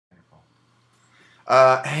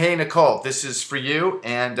Hey Nicole, this is for you,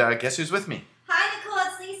 and guess who's with me? Hi Nicole,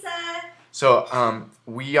 it's Lisa. So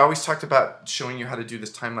we always talked about showing you how to do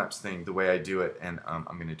this time-lapse thing the way I do it, and I'm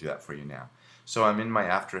going to do that for you now. So I'm in my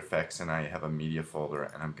After Effects, and I have a media folder,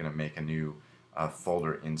 and I'm going to make a new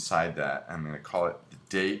folder inside that. I'm going to call it the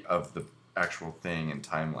date of the actual thing in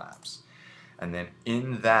time-lapse. And then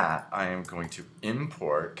in that, I am going to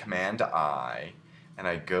import Command-I, and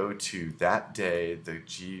I go to that day, the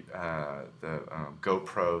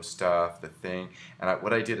GoPro stuff, the thing, and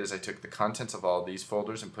what I did is I took the contents of all these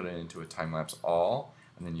folders and put it into a time-lapse all,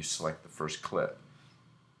 and then you select the first clip.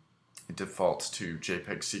 It defaults to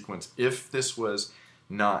JPEG sequence. If this was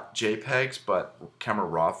not JPEGs but camera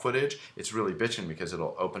raw footage, it's really bitchin' because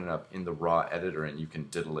it'll open it up in the raw editor and you can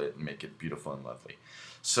diddle it and make it beautiful and lovely.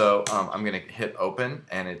 So I'm going to hit open,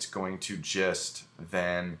 and it's going to just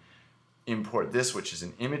then import this, which is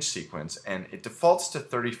an image sequence, and it defaults to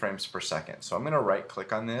 30 frames per second. So I'm going to right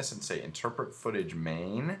click on this and say interpret footage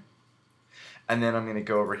main, and then I'm going to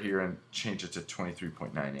go over here and change it to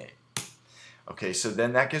 23.98. Okay, so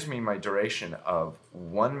then that gives me my duration of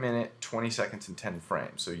 1 minute, 20 seconds, and 10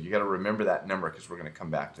 frames. So you got to remember that number because we're going to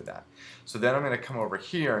come back to that. So then I'm going to come over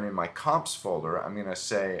here, and in my comps folder, I'm going to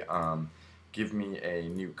say give me a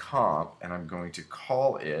new comp, and I'm going to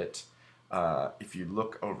call it, if you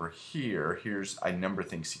look over here, I number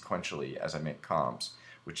things sequentially as I make comps,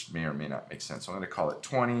 which may or may not make sense. So I'm going to call it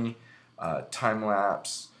 20,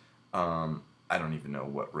 time-lapse. I don't even know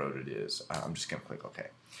what road it is. I'm just going to click OK.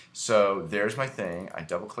 So there's my thing. I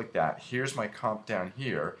double click that. Here's my comp down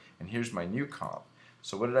here, and here's my new comp.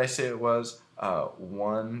 So what did I say it was?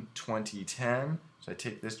 1, 20, 10. So I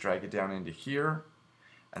take this, drag it down into here,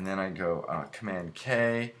 and then I go Command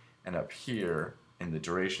K, and up here in the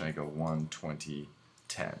duration I go 1, 20,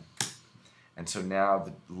 10. And so now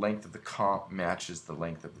the length of the comp matches the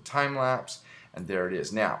length of the time lapse, and there it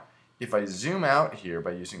is. Now, if I zoom out here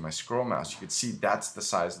by using my scroll mouse, you can see that's the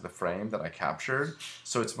size of the frame that I captured.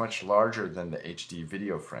 So it's much larger than the HD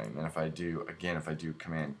video frame. And if I do, again, if I do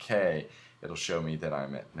Command K, it'll show me that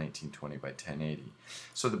I'm at 1920 by 1080.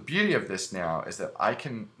 So the beauty of this now is that I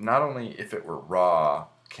can, not only if it were raw,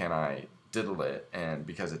 can I diddle it, and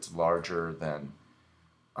because it's larger than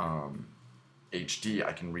HD,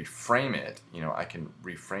 I can reframe it. You know, I can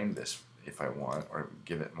reframe this if I want, or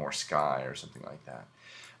give it more sky or something like that.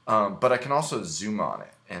 But I can also zoom on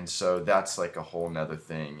it, and so that's like a whole nother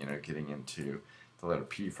thing, you know, getting into the letter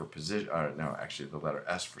P for position, or no, actually the letter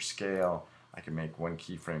S for scale. I can make one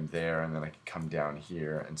keyframe there, and then I can come down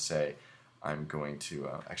here and say I'm going to,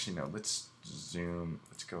 actually no, let's zoom,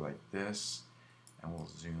 let's go like this, and we'll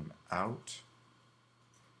zoom out.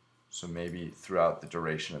 So maybe throughout the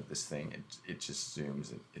duration of this thing, it just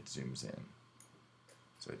zooms, it zooms in.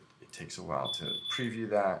 So it takes a while to preview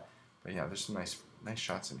that, but yeah, there's some nice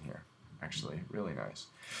shots in here, actually, really nice.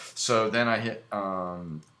 So then I hit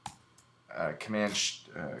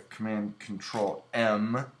Command Control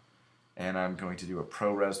M, and I'm going to do a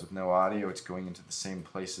ProRes with no audio. It's going into the same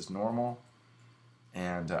place as normal,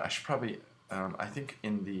 and I should probably, I think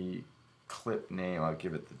in the clip name I'll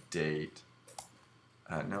give it the date.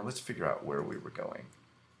 Now let's figure out where we were going.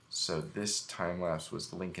 So this time lapse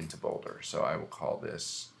was Lincoln to Boulder, so I will call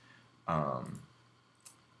this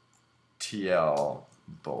TL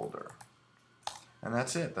Boulder. And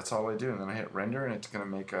that's it. That's all I do. And then I hit render, and it's going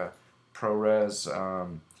to make a ProRes.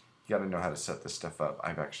 You got to know how to set this stuff up.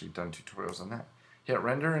 I've actually done tutorials on that. Hit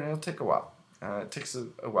render, and it'll take a while. It takes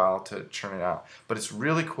a while to churn it out, but it's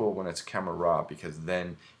really cool when it's camera raw, because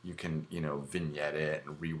then you can, you know, vignette it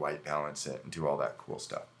and re-white balance it and do all that cool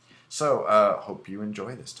stuff. So hope you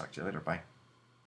enjoy this. Talk to you later. Bye.